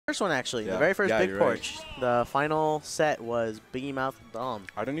First one, actually. Yeah. The very first Yeah, big you're porch. The final set was Biggymouth Dom.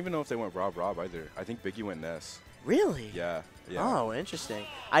 I don't even know if they went Rob either. I think Biggie went Ness. Really? Yeah. Yeah. Oh, interesting.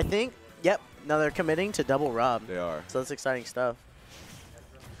 I think, yep. No, they're committing to double Rob. They are. So that's exciting stuff.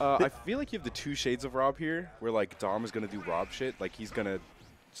 I feel like you have the two shades of Rob here, where like Dom is gonna do Rob shit, like he's gonna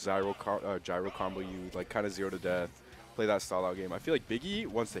gyro combo you, like kind of 0 to death, play that style out game. I feel like Biggie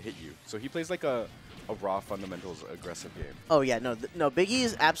wants to hit you, so he plays like a raw fundamentals aggressive game. Oh yeah, no,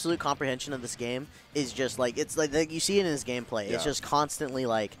 Biggie's absolute comprehension of this game is just like it's like you see it in his gameplay. Yeah. It's just constantly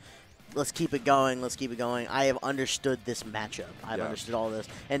like, let's keep it going, let's keep it going. I have understood this matchup. I've understood all this,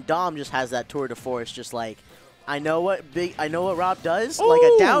 and Dom just has that tour de force, just like. I know what Rob does, Ooh, like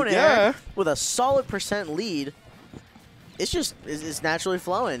a down air yeah. with a solid % lead. It's just it's naturally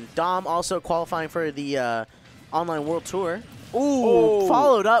flowing. Dom also qualifying for the online world tour. Ooh,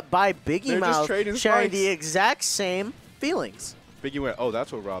 followed up by Biggymouth sharing spikes. the exact same feelings. Biggie went, oh,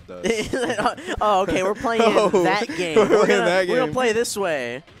 that's what Rob does. Oh, okay, we're playing that game. We're gonna play this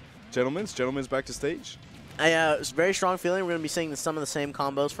way. Gentlemen's back to stage. It's a very strong feeling. We're going to be seeing some of the same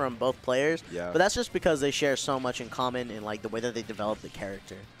combos from both players. Yeah. But that's just because they share so much in common in like the way that they develop the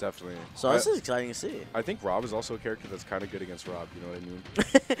character. Definitely. So this is exciting to see. I think Rob is also a character that's kind of good against Rob. You know what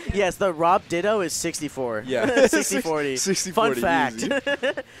I mean? Yes, the Rob Ditto is 60-4. Yeah. 60-40. 60-40. Fun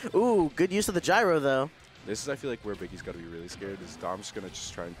fact. Ooh, good use of the gyro, though. This is, I feel like, where Biggie's got to be really scared is Dom's just going to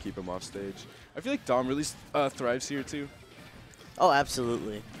just try and keep him off stage. I feel like Dom really thrives here, too. Oh,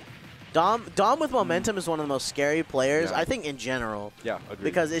 absolutely. Dom with momentum is one of the most scary players, Yeah. I think, in general. Yeah, agreed.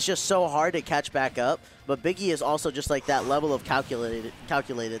 Because it's just so hard to catch back up. But Biggie is also just like that level of calculated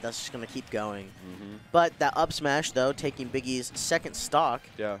that's just going to keep going. But that up smash, though, taking Biggie's second stock.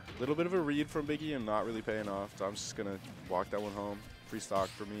 Yeah, a little bit of a read from Biggie and not really paying off. Dom's just going to walk that one home. Free stock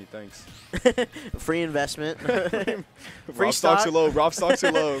for me, thanks. Free investment. Free Rob stocks are low. Rob stocks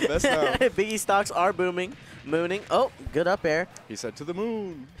are low. Best now. Biggie stocks are booming. Mooning. Oh, good up air. He said to the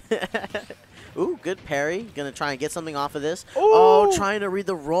moon. Ooh, good parry. Gonna try and get something off of this. Ooh. Oh, trying to read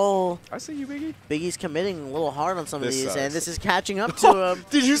the roll. I see you, Biggie. Biggie's committing a little hard on some of these, sucks. and this is catching up to him.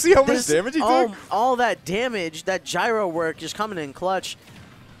 Did you see how much damage he took? All that damage, that gyro work just coming in clutch.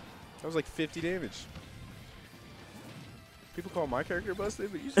 That was like 50 damage. People call my character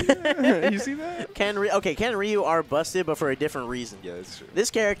busted, but you see that? You see that? Ken Ryu are busted, but for a different reason. Yeah, that's true. This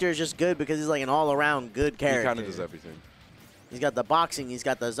character is just good because he's like an all-around good character. He kind of does everything. He's got the boxing, he's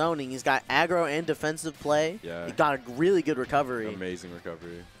got the zoning, he's got aggro and defensive play. Yeah. He got a really good recovery. Amazing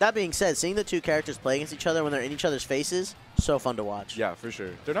recovery. That being said, seeing the two characters play against each other when they're in each other's faces, so fun to watch. Yeah, for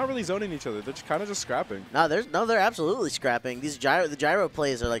sure. They're not really zoning each other. They're kind of just scrapping. No, they're absolutely scrapping. These the gyro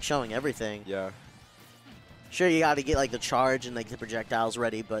plays are like showing everything. Yeah. Sure, you got to get like the charge and like the projectiles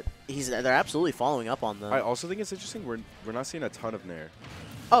ready, but they're absolutely following up on them. I also think it's interesting we're not seeing a ton of Nair.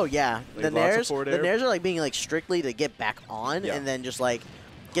 Oh yeah, like the Nairs are like being like strictly to get back on and then just like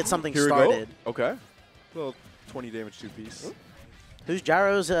get something Here started. We go. Okay. Well, 20 damage 2-piece. Whose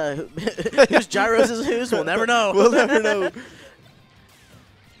gyros? Whose gyros is whose? We'll never know. We'll never know.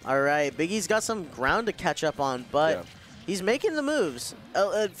 All right, Biggie's got some ground to catch up on, but he's making the moves.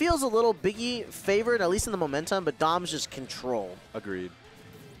 It feels a little Biggie favored, at least in the momentum, but Dom's just control. Agreed.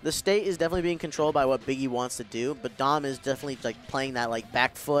 The state is definitely being controlled by what Biggie wants to do, but Dom is definitely like playing that like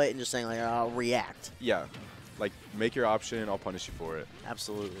back foot and just saying like, I'll react. Yeah. Like, make your option, I'll punish you for it.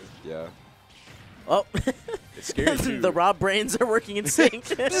 Absolutely. Yeah. Oh. It's scary, too. The Rob brains are working in sync.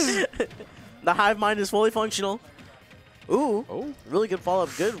 The hive mind is fully functional. Ooh. Oh. Really good follow-up.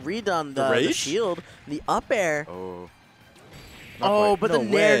 Good read on the shield. The up air. Oh. Oh, but the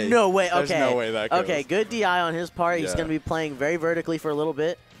Nair, no way. There's Okay. no way that goes. Okay, good DI on his part. He's going to be playing very vertically for a little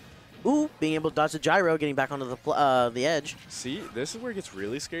bit. Ooh, being able to dodge the gyro, getting back onto the edge. See, this is where it gets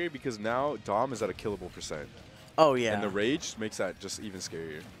really scary because now Dom is at a killable %. Oh, yeah. And the rage makes that just even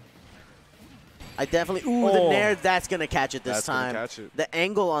scarier. I definitely... Ooh, the Nair, that's going to catch it this time. That's going to catch it. The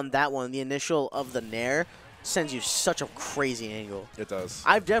angle on that one, the initial of the Nair, sends you such a crazy angle. It does.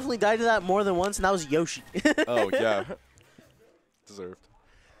 I've definitely died to that more than once, and that was Yoshi. Oh, yeah. Deserved.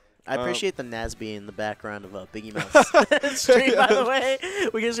 I appreciate the Nasby in the background of Biggymouth's stream, by the way.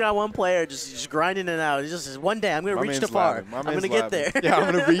 We just got one player just grinding it out. It's just one day, I'm going to reach the far. I'm going to get there. Yeah,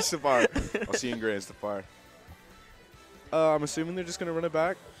 I'm going to reach the far. I'll see you in Grands the far. I'm assuming they're just going to run it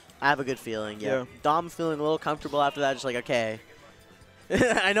back. I have a good feeling, yeah. Dom feeling a little comfortable after that, just like, okay.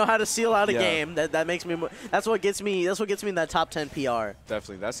 I know how to seal out a game. That makes me. That's what gets me. That's what gets me in that top 10 PR.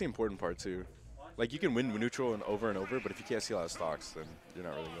 Definitely, that's the important part too. Like you can win neutral and over, but if you can't seal out stocks, then you're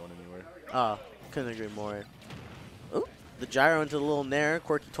not really going anywhere. Oh, couldn't agree more. Ooh, the gyro into the little Nair,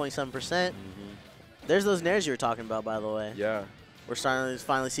 quirky 27%. There's those Nairs you were talking about, by the way. Yeah, We're starting to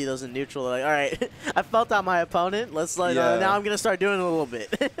finally see those in neutral. Like, all right, I felt out my opponent. Let's now I'm gonna start doing it a little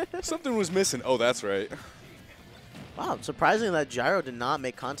bit. Something was missing. Oh, that's right. Wow, surprisingly that gyro did not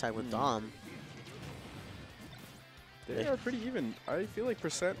make contact with Dom. They are pretty even. I feel like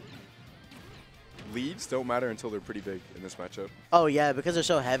percent leads don't matter until they're pretty big in this matchup. Oh yeah, because they're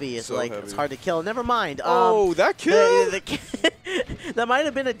so heavy, it's it's hard to kill. Never mind. Oh, that kill! That might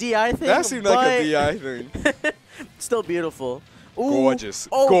have been a DI thing. That seemed like a DI thing. Still beautiful. Ooh. Gorgeous.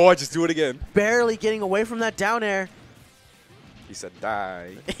 Oh. Gorgeous. Do it again. Barely getting away from that down air. He said,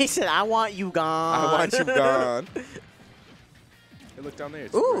 die. He said, I want you gone. I want you gone. Hey, look down there.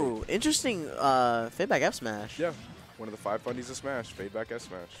 It's Ooh, great. Interesting fadeback F smash. Yeah. One of the 5 fundies of Smash. Fadeback F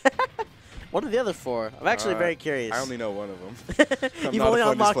smash. What are the other 4? I'm actually very curious. I only know one of them. You've only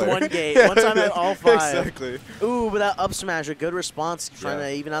unlocked one gate. One time at all 5. Exactly. Ooh, but that up smash, a good response, trying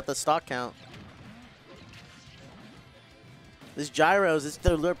to even out the stock count. This gyros,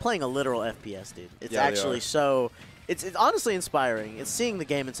 they're playing a literal FPS, dude. It's actually so. It's honestly inspiring. It's seeing the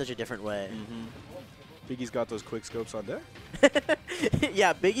game in such a different way. Biggie's got those quick scopes on deck.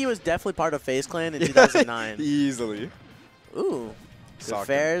 Yeah, Biggie was definitely part of FaZe Clan in 2009. Easily. Ooh. Good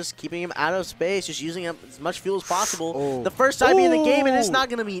fairs, keeping him out of space, just using up as much fuel as possible. Oh. The first time in the game, and it's not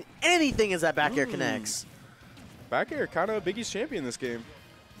going to mean anything as that back air connects. Back air, kind of Biggie's champion this game.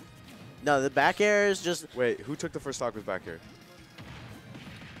 No, the back air is just... Wait, who took the first stock with back air?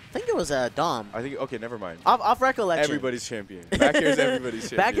 I think it was Dom. I think, okay, never mind. Off recollection. Everybody's champion. Back air is everybody's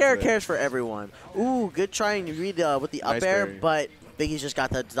champion. Back air cares for everyone. Ooh, good trying to read with the up air, but Biggie's just got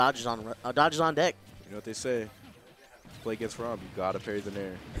the dodges on deck. You know what they say? Play against Rob, you gotta parry the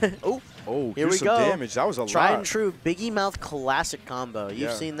nair. Oh, here we go. Damage. That was a lot. Tried and true Biggymouth classic combo.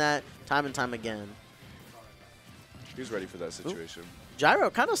 You've seen that time and time again. He was ready for that situation.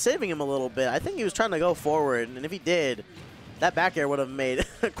 Gyro kind of saving him a little bit. I think he was trying to go forward, and if he did, that back air would have made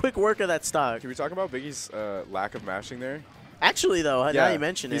quick work of that stock. Can we talk about Biggie's lack of mashing there? Actually, though, now you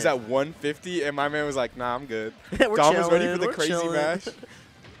mention he's it. He's at 150, and my man was like, nah, I'm good. Dom was ready for the crazy mash.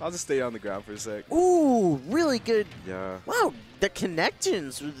 I'll just stay on the ground for a sec. Ooh, really good. Yeah. Wow, the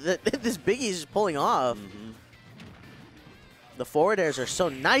connections that this Biggie's is pulling off. The forward airs are so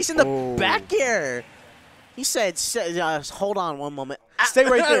nice in the back air. He said, hold on one moment. Stay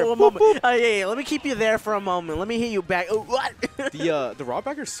right there. One moment. Yeah, let me keep you there for a moment. Let me hit you back. Oh, what? The raw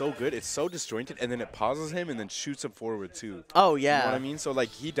back air is so good. It's so disjointed, and then it pauses him and then shoots him forward, too. Oh, yeah. You know what I mean? So, like,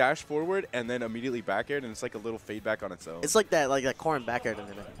 he dashed forward and then immediately back aired, and it's like a little fade back on its own. It's like that corn back air.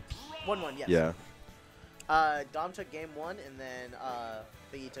 1-1, yes. Yeah. Dom took game 1, and then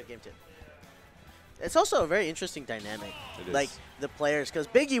Biggie took game 2. It's also a very interesting dynamic. Like, the players, because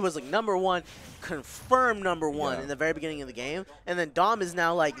Biggie was like #1, confirmed #1 in the very beginning of the game, and then Dom is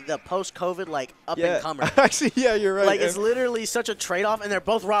now like the post-COVID like up-and-comer. Actually, yeah, you're right. Like, it's literally such a trade-off, and they're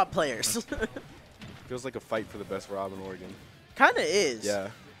both Rob players. Feels like a fight for the best Rob in Oregon. Kind of is. Yeah.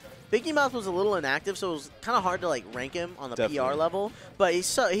 Biggymouth was a little inactive, so it was kind of hard to like rank him on the PR level. But he's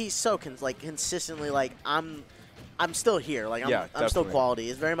so consistently like I'm still here. Like I'm still quality.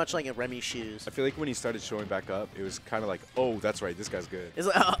 It's very much like a Remy's shoes. I feel like when he started showing back up, it was kind of like, oh, that's right, this guy's good. It's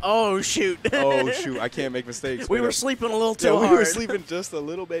like, oh shoot. Oh shoot, I can't make mistakes. We were sleeping a little too hard. We were sleeping just a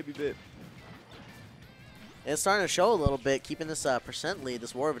little baby bit. And it's starting to show a little bit, keeping this percent lead,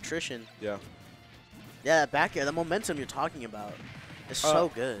 this war of attrition. Yeah. Yeah, that back air, the momentum you're talking about is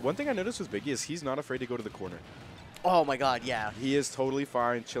so good. One thing I noticed with Biggie is he's not afraid to go to the corner. Oh my god, yeah. He is totally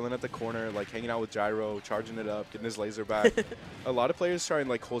fine, chilling at the corner, like hanging out with Gyro, charging it up, getting his laser back. A lot of players try and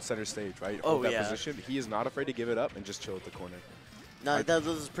like hold center stage, right? Hold that position. He is not afraid to give it up and just chill at the corner. No,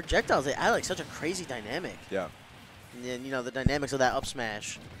 those projectiles, they add like such a crazy dynamic. Yeah. And then, you know, the dynamics of that up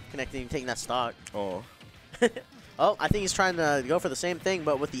smash, connecting, taking that stock. Oh. Oh, I think he's trying to go for the same thing,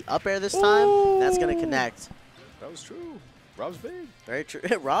 but with the up air this time, that's going to connect. That was true. Rob's big. Very true.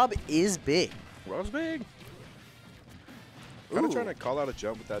 Rob is big. Rob's big. Kind of trying to call out a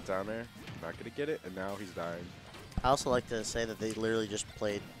jump with that down there. Not going to get it, and now he's dying. I also like to say that they literally just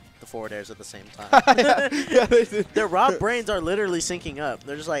played the forward airs at the same time. Yeah, they did. Their Rob brains are literally syncing up.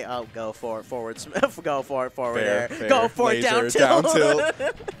 They're just like, oh, go for it, forward, go for it, forward air. Go for it, down tilt.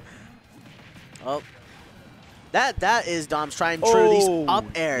 Oh. That is Dom's trying true. These up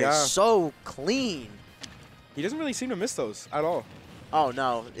airs, so clean. He doesn't really seem to miss those at all. Oh,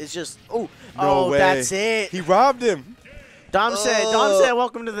 no. It's just, no way. That's it. He robbed him. Dom said,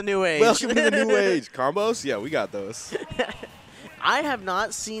 welcome to the new age. Welcome to the new age. Combos? Yeah, we got those. I have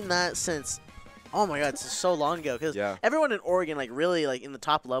not seen that since, oh my god, it's so long ago. Because everyone in Oregon, like really, like in the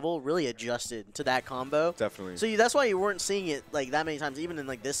top level, really adjusted to that combo. Definitely. So that's why you weren't seeing it like that many times, even in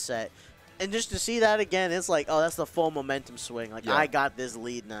like this set. And just to see that again, it's like, oh, that's the full momentum swing. Like, I got this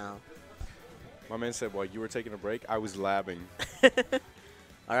lead now. My man said, while you were taking a break, I was labbing.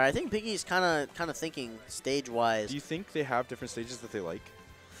 All right, I think Biggie's kind of thinking stage-wise. Do you think they have different stages that they like?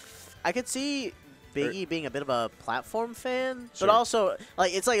 I could see Biggie being a bit of a platform fan, Sure. but also,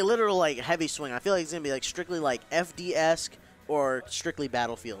 like, it's like a literal, like, heavy swing. I feel like it's going to be, like, strictly, like, FD-esque or strictly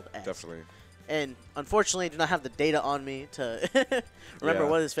Battlefield-esque. Definitely. And unfortunately, I do not have the data on me to remember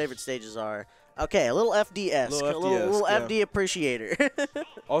what his favorite stages are. Okay, a little FD-esque, a little FD appreciator.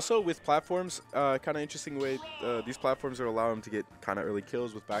 Also, with platforms, kind of interesting way, these platforms are allowing him to get kind of early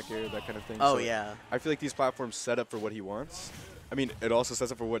kills with back air, that kind of thing. Oh, so yeah. I feel like these platforms set up for what he wants. I mean, it also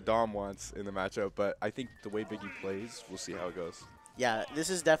sets up for what Dom wants in the matchup, but I think the way Biggie plays, we'll see how it goes. Yeah, this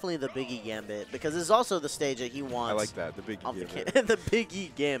is definitely the Biggie Gambit, because this is also the stage that he wants. I like that, the Biggie Gambit. The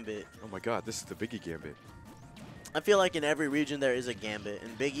Biggie Gambit. Oh my god, this is the Biggie Gambit. I feel like in every region there is a Gambit,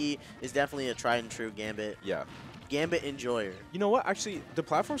 and Biggie is definitely a tried and true Gambit. Yeah. Gambit enjoyer. You know what? Actually, the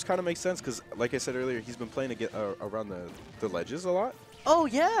platforms kind of make sense because, like I said earlier, he's been playing around the ledges a lot. Oh,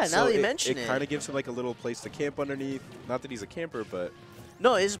 yeah, So now that you mention it. It kind of gives him like a little place to camp underneath. Not that he's a camper, but...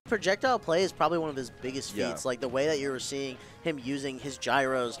 No, his projectile play is probably one of his biggest Yeah. feats. Like the way that you were seeing him using his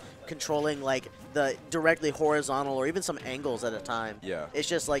gyros, controlling like the directly horizontal or even some angles at a time. Yeah. It's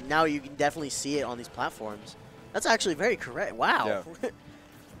just like now you can definitely see it on these platforms. That's actually very correct. Wow. Yeah.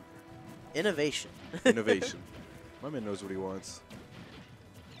 Innovation. Innovation. My man knows what he wants.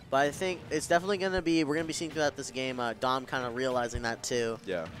 But I think it's definitely going to be, we're going to be seeing throughout this game, Dom kind of realizing that too.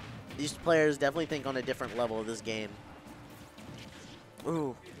 Yeah. These players definitely think on a different level of this game.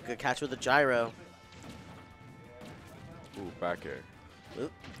 Ooh, good catch with the gyro. Ooh, back air.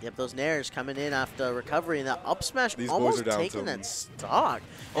 Oop. Yep, those nairs coming in after recovery, and that up smash These almost boys are down taking to that him. stock.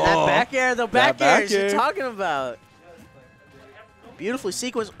 And Oh, that back air, the back that air back she's air. talking about. Beautifully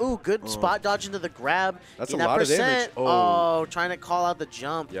sequenced. Ooh, good spot dodge into the grab. That's In a that lot of damage. percent. Oh, trying to call out the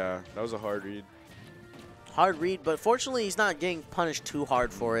jump. Yeah, that was a hard read. Hard read, but fortunately he's not getting punished too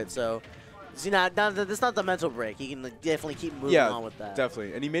hard for it, so see, that's not the mental break. He can definitely keep moving on with that.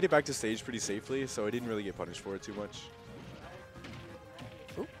 Definitely. And he made it back to stage pretty safely, so he didn't really get punished for it too much.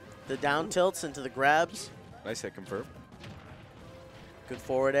 Ooh. The down tilts into the grabs. Nice hit confirm. Good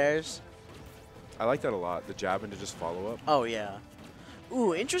forward airs. I like that a lot, the jab and to just follow up. Oh, yeah.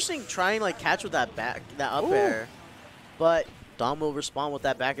 Ooh, interesting trying like catch with that up Ooh. air. But Dom will respond with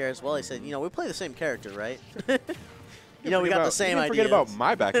that back air as well. He said, you know, we play the same character, right? You know, we got the same ideas. Forget about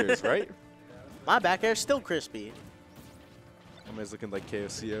my back airs, right? My back air's still crispy. My man's looking like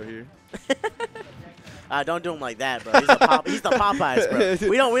KFC out here. Don't do him like that, bro. He's the Popeyes, bro.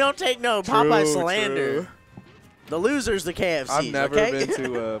 We don't take no Popeye slander. True. The loser's the KFC. I've never okay? been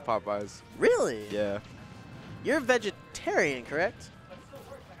to Popeyes. Really? Yeah. You're a vegetarian, correct?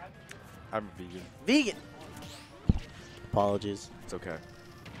 I'm vegan. Vegan. Apologies. It's okay.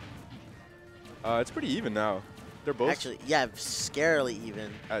 It's pretty even now. They're both Actually, yeah, scarily even.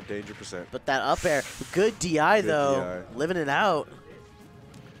 at danger percent. But that up air, good DI though. DI. Living it out.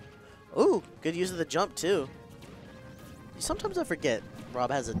 Ooh, good use of the jump too. Sometimes I forget Rob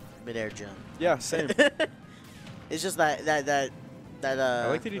has a midair jump. Yeah, same. It's just that I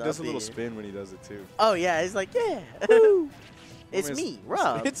like that he does a little upbeat. spin when he does it too. Oh yeah, he's like, yeah. It's It's- me,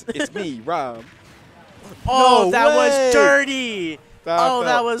 Rob. It's me, Rob. Oh, No that way! was dirty. That That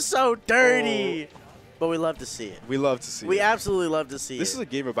felt- was so dirty. But we love to see it. We love to see We it. absolutely love to see This it. is a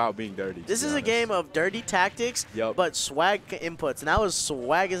game about being dirty. This is a game of dirty tactics, Yup. but swag inputs, and that was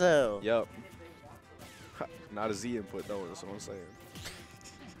swag as hell. Yep. Not a Z input though, that's what I'm saying.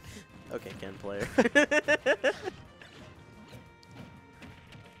 Okay, Ken player.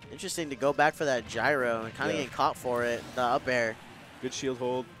 Interesting to go back for that gyro and kind of Yeah. getting caught for it, the up air. Good shield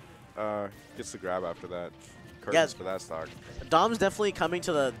hold. Gets the grab after that. Curtains Yes. for that stock. Dom's definitely coming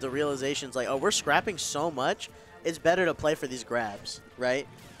to the realizations like, oh, we're scrapping so much, it's better to play for these grabs, right?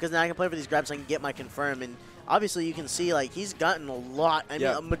 Because now I can play for these grabs, I can get my confirm, and obviously you can see like he's gotten a lot, I mean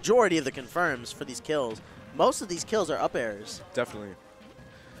a majority of the confirms for these kills. Most of these kills are up airs. Definitely.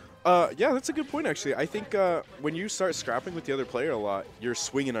 Yeah, that's a good point, actually. I think when you start scrapping with the other player a lot, you're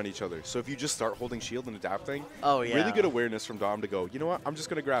swinging on each other. So if you just start holding shield and adapting, Oh, yeah. really good awareness from Dom to go, you know what, I'm just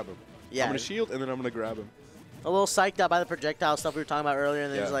going to grab him. Yeah. I'm going to shield, and then I'm going to grab him. A little psyched out by the projectile stuff we were talking about earlier,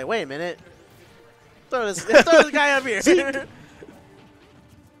 and then Yeah. he's like, wait a minute. Throw this guy up here.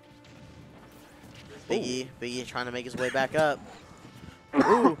 Biggie trying to make his way back up.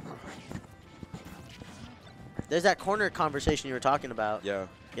 Ooh. There's that corner conversation you were talking about. Yeah.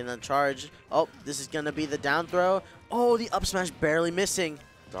 Getting on charge. Oh, this is going to be the down throw. Oh, the up smash barely missing.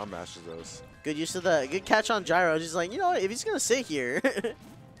 Dom mashes those. Good use of the good catch on gyro. He's like, you know what? If he's going to sit here,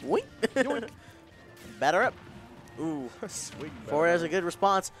 Wink. Batter up. Ooh. Swing Forward has a good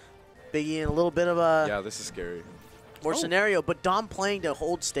response. Biggie in a little bit of a Yeah, this is scary. more scenario, but Dom playing to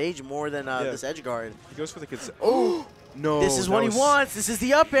hold stage more than this edge guard. He goes for the Oh! No. This is what he wants. This is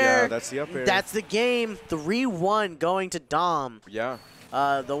the up air. Yeah, that's the up air. That's the game. 3-1 going to Dom. Yeah.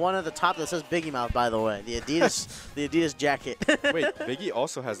 The one at the top that says Biggymouth, by the way. The Adidas, the Adidas jacket. Wait, Biggie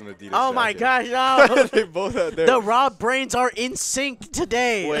also has an Adidas jacket. Oh my gosh, no. They both have their... The Rob brains are in sync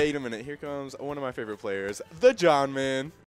today. Wait a minute. Here comes one of my favorite players, the John Man.